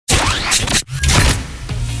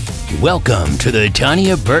Welcome to the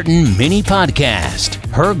Tanya Burton Mini Podcast.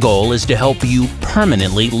 Her goal is to help you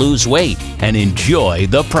permanently lose weight and enjoy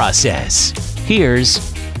the process.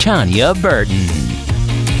 Here's Tanya Burton.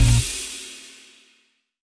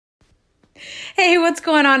 Hey, what's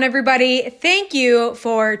going on, everybody? Thank you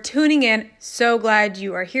for tuning in. So glad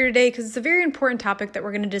you are here today because it's a very important topic that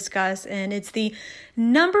we're going to discuss, and it's the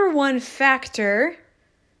number one factor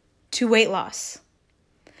to weight loss.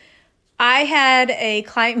 I had a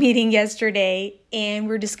client meeting yesterday and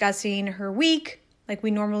we're discussing her week like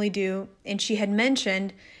we normally do. And she had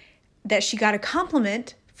mentioned that she got a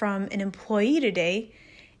compliment from an employee today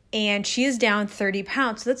and she is down 30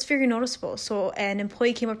 pounds. So that's very noticeable. So an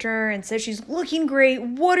employee came up to her and said, she's looking great.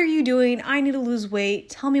 What are you doing? I need to lose weight.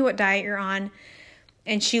 Tell me what diet you're on.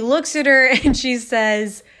 And she looks at her and she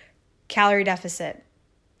says, calorie deficit.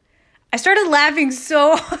 I started laughing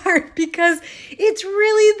so hard because it's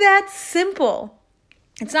really that simple.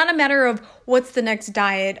 It's not a matter of what's the next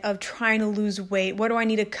diet of trying to lose weight. What do I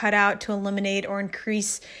need to cut out to eliminate or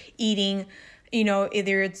increase eating? You know,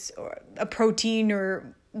 either it's a protein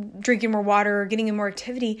or drinking more water or getting in more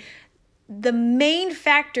activity. The main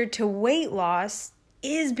factor to weight loss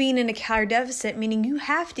is being in a calorie deficit, meaning you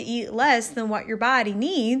have to eat less than what your body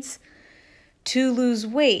needs to lose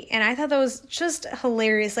weight. And I thought that was just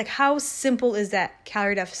hilarious. Like, how simple is that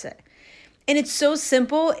calorie deficit? And it's so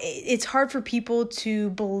simple, it's hard for people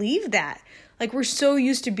to believe that. Like, we're so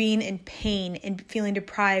used to being in pain and feeling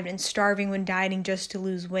deprived and starving when dieting just to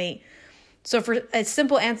lose weight. So for a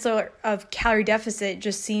simple answer of calorie deficit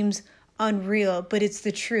just seems unreal, but it's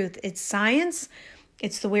the truth. It's science.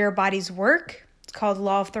 It's the way our bodies work. It's called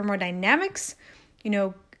law of thermodynamics.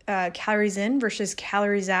 Calories in versus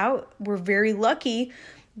calories out. We're very lucky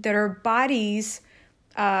that our bodies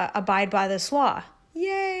abide by this law.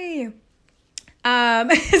 Yay! I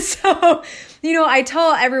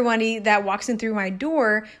tell everybody that walks in through my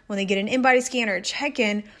door when they get an in-body scan or a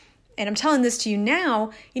check-in, and I'm telling this to you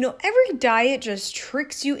now, every diet just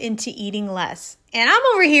tricks you into eating less. And I'm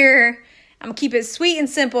over here, I'm going to keep it sweet and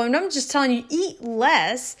simple, and I'm just telling you, eat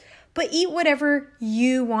less, but eat whatever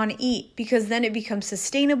you want to eat, because then it becomes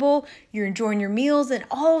sustainable. You're enjoying your meals, and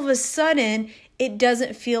all of a sudden, it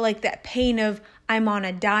doesn't feel like that pain of I'm on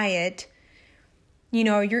a diet.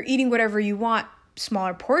 You're eating whatever you want,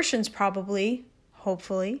 smaller portions probably,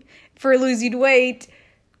 hopefully, for losing weight,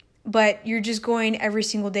 but you're just going every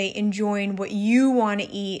single day enjoying what you want to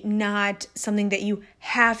eat, not something that you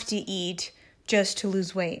have to eat just to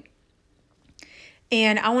lose weight.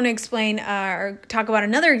 And I want to explain or talk about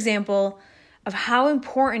another example of how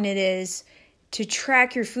important it is to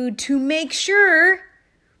track your food to make sure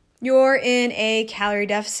you're in a calorie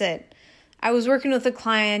deficit. I was working with a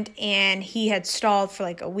client and he had stalled for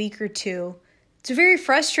like a week or two. It's very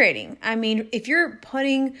frustrating. I mean, if you're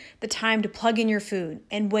putting the time to plug in your food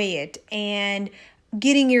and weigh it and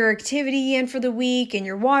getting your activity in for the week and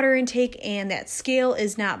your water intake and that scale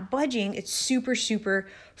is not budging, it's super, super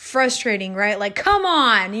frustrating, right? Like, come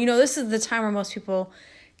on, this is the time where most people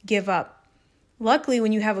give up. Luckily,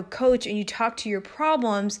 when you have a coach and you talk to your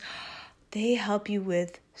problems, they help you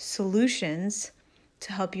with solutions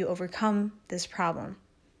to help you overcome this problem.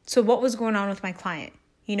 So what was going on with my client?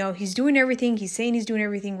 He's doing everything. He's saying he's doing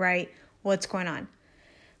everything right. What's going on?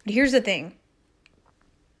 But here's the thing.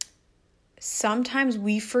 Sometimes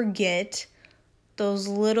we forget those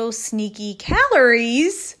little sneaky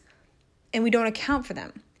calories and we don't account for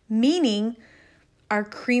them. Meaning our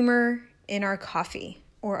creamer in our coffee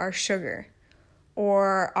or our sugar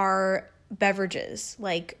or our beverages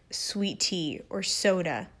like sweet tea or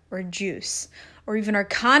soda or juice or even our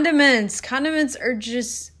condiments. Condiments are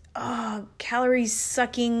just calorie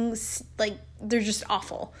sucking, like they're just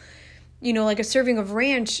awful. Like a serving of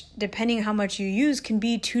ranch, depending how much you use, can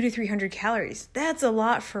be 200 to 300 calories. That's a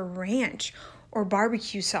lot for ranch or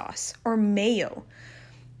barbecue sauce or mayo.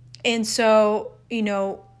 And so,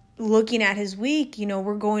 looking at his week,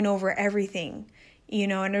 we're going over everything,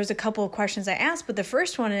 and there's a couple of questions I asked, but the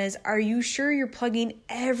first one is, are you sure you're plugging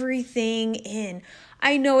everything in?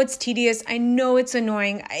 I know it's tedious. I know it's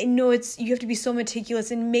annoying. I know you have to be so meticulous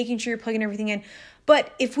in making sure you're plugging everything in.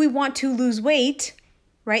 But if we want to lose weight,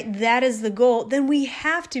 right, that is the goal, then we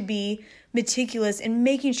have to be meticulous in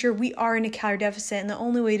making sure we are in a calorie deficit. And the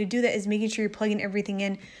only way to do that is making sure you're plugging everything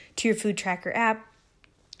in to your food tracker app.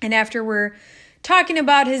 And after we're talking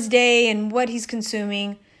about his day and what he's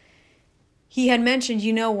consuming, he had mentioned,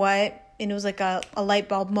 and it was like a light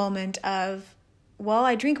bulb moment of, well,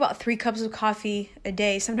 I drink about 3 cups of coffee a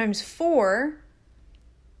day, sometimes 4,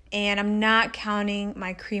 and I'm not counting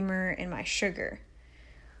my creamer and my sugar.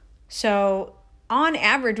 So on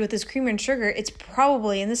average with this creamer and sugar, it's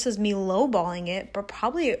probably, and this is me lowballing it, but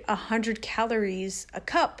probably 100 calories a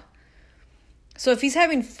cup. So if he's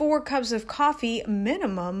having 4 cups of coffee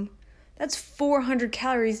minimum, that's 400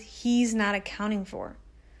 calories he's not accounting for.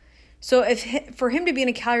 So for him to be in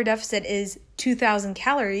a calorie deficit is 2,000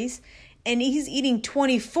 calories, and he's eating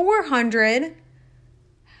 2,400,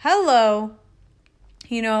 hello,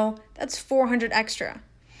 that's 400 extra.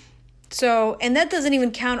 So, and that doesn't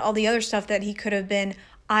even count all the other stuff that he could have been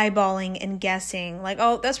eyeballing and guessing. Like,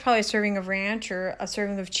 oh, that's probably a serving of ranch or a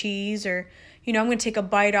serving of cheese, or, I'm going to take a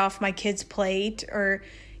bite off my kid's plate, or,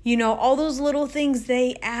 all those little things,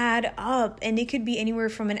 they add up. And it could be anywhere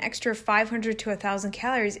from an extra 500 to 1,000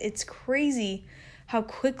 calories. It's crazy how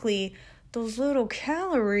quickly those little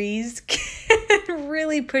calories can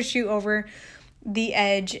really push you over the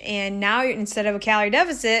edge, and now instead of a calorie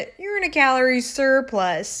deficit, you're in a calorie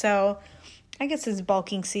surplus. So I guess it's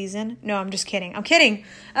bulking season. No, I'm just kidding. I'm kidding.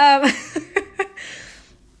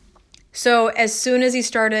 So as soon as he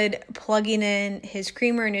started plugging in his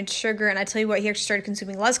creamer and his sugar, and I tell you what, he actually started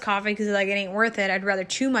consuming less coffee because he's like, it ain't worth it. I'd rather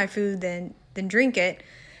chew my food than drink it.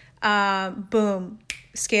 Boom,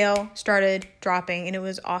 scale started dropping, and it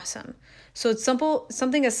was awesome. So it's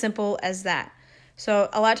something as simple as that. So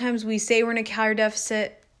a lot of times we say we're in a calorie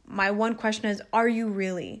deficit. My one question is, are you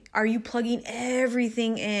really? Are you plugging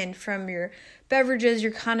everything in from your beverages,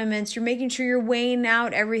 your condiments? You're making sure you're weighing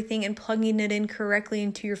out everything and plugging it in correctly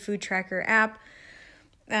into your food tracker app.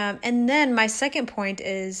 And then my second point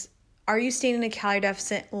is, are you staying in a calorie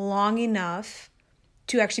deficit long enough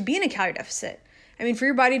to actually be in a calorie deficit? I mean, for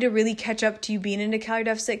your body to really catch up to you being in a calorie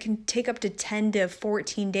deficit can take up to 10 to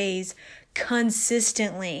 14 days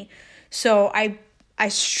consistently. So I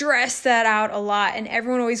stress that out a lot, and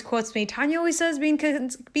everyone always quotes me. Tanya always says, be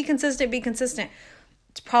consistent, be consistent.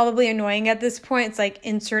 It's probably annoying at this point. It's like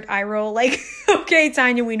insert eye roll. Like, okay,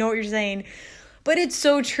 Tanya, we know what you're saying. But it's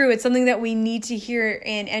so true. It's something that we need to hear,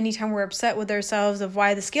 and anytime we're upset with ourselves of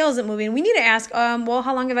why the scale isn't moving, we need to ask, well,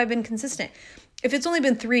 how long have I been consistent? If it's only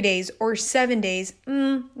been 3 days or 7 days,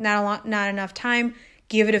 not enough time,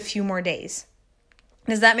 give it a few more days.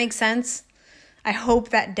 Does that make sense? I hope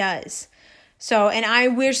that does. So, and I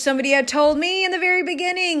wish somebody had told me in the very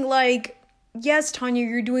beginning, like, yes, Tanya,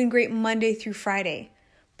 you're doing great Monday through Friday.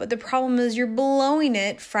 But the problem is you're blowing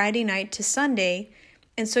it Friday night to Sunday.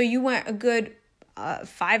 And so you went a good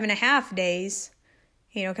 5.5 days,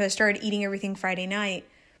 because I started eating everything Friday night,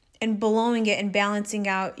 and blowing it and balancing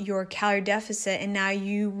out your calorie deficit. And now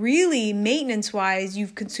you really, maintenance-wise,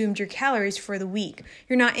 you've consumed your calories for the week.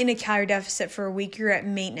 You're not in a calorie deficit for a week. You're at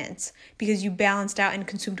maintenance because you balanced out and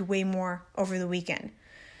consumed way more over the weekend.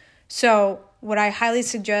 So what I highly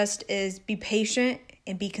suggest is be patient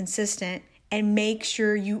and be consistent and make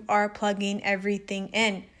sure you are plugging everything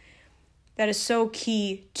in. That is so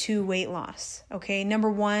key to weight loss. Okay,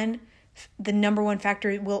 the number one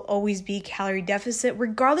factor will always be calorie deficit,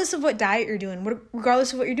 regardless of what diet you're doing,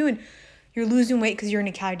 regardless of what you're doing. You're losing weight because you're in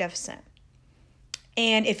a calorie deficit.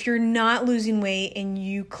 And if you're not losing weight and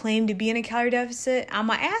you claim to be in a calorie deficit, I'm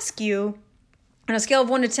going to ask you, on a scale of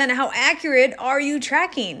 1 to 10, how accurate are you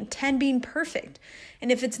tracking? 10 being perfect.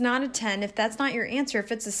 And if it's not a 10, if that's not your answer,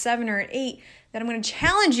 if it's a 7 or an 8, then I'm going to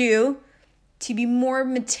challenge you to be more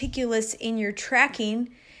meticulous in your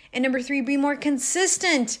tracking. And number 3, be more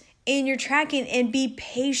consistent in your tracking and be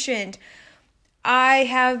patient. I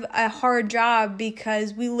have a hard job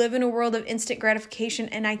because we live in a world of instant gratification,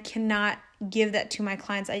 and I cannot give that to my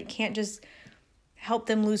clients. I can't just help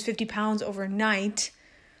them lose 50 pounds overnight.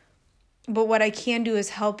 But what I can do is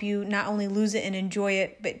help you not only lose it and enjoy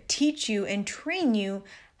it, but teach you and train you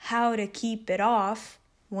how to keep it off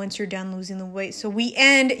once you're done losing the weight. So we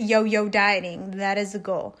end yo-yo dieting. That is the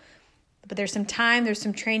goal. But there's some time, there's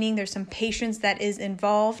some training, there's some patience that is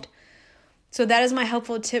involved. So that is my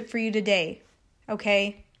helpful tip for you today,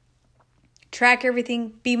 okay? Track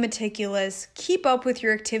everything, be meticulous, keep up with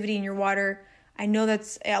your activity and your water. I know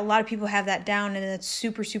that's a lot of people have that down, and that's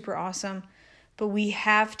super, super awesome. But we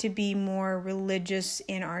have to be more religious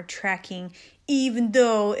in our tracking, even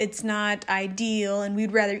though it's not ideal and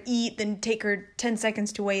we'd rather eat than take her 10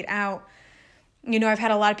 seconds to weigh it out. I've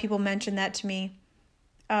had a lot of people mention that to me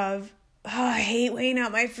of, I hate weighing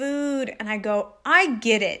out my food. And I go, I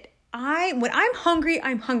get it. When I'm hungry,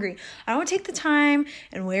 I'm hungry. I don't take the time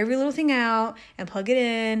and weigh every little thing out and plug it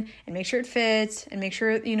in and make sure it fits and make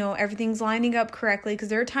sure, everything's lining up correctly. Because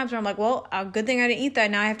there are times where I'm like, well, a good thing I didn't eat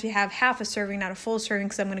that. Now I have to have half a serving, not a full serving,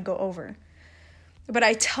 because I'm going to go over. But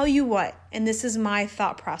I tell you what, and this is my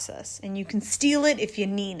thought process, and you can steal it if you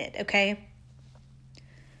need it, okay?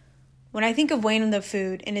 When I think of weighing the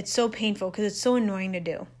food, and it's so painful because it's so annoying to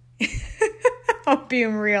do. I'm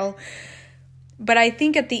being real. But I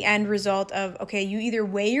think at the end result of, okay, you either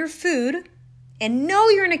weigh your food and know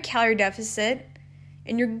you're in a calorie deficit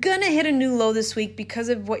and you're going to hit a new low this week because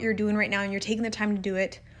of what you're doing right now and you're taking the time to do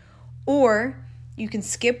it, or you can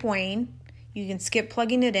skip weighing, you can skip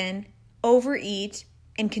plugging it in, overeat,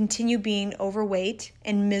 and continue being overweight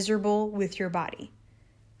and miserable with your body.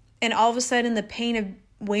 And all of a sudden, the pain of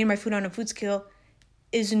weighing my food on a food scale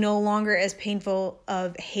is no longer as painful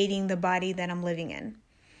of hating the body that I'm living in.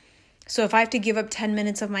 So if I have to give up 10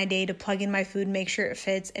 minutes of my day to plug in my food, make sure it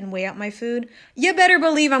fits, and weigh out my food, you better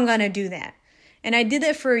believe I'm going to do that. And I did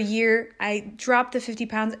that for a year. I dropped the 50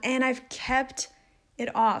 pounds, and I've kept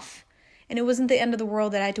it off. And it wasn't the end of the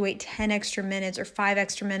world that I had to wait 10 extra minutes or 5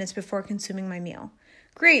 extra minutes before consuming my meal.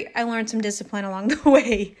 Great, I learned some discipline along the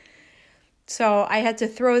way. So I had to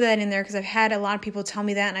throw that in there because I've had a lot of people tell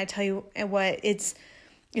me that, and I tell you what, it's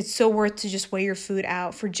so worth to just weigh your food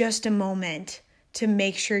out for just a moment to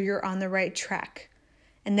make sure you're on the right track.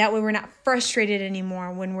 And that way we're not frustrated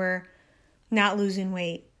anymore when we're not losing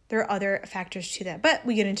weight. There are other factors to that, but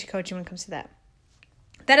we get into coaching when it comes to that.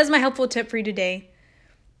 That is my helpful tip for you today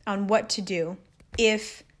on what to do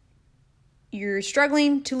if you're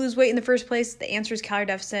struggling to lose weight in the first place. The answer is calorie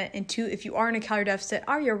deficit. And 2, if you are in a calorie deficit,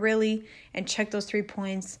 are you really? And check those 3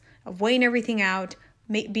 points of weighing everything out,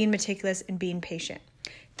 being meticulous, and being patient.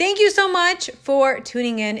 Thank you so much for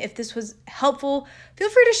tuning in. If this was helpful, feel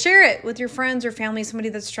free to share it with your friends or family, somebody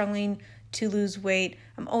that's struggling to lose weight.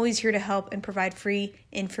 I'm always here to help and provide free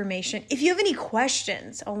information. If you have any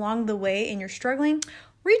questions along the way and you're struggling,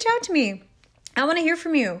 reach out to me. I want to hear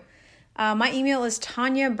from you. My email is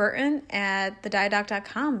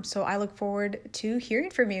tanyaburton@thedietdoc.com. So I look forward to hearing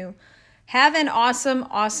from you. Have an awesome,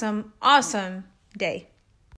 awesome, awesome day.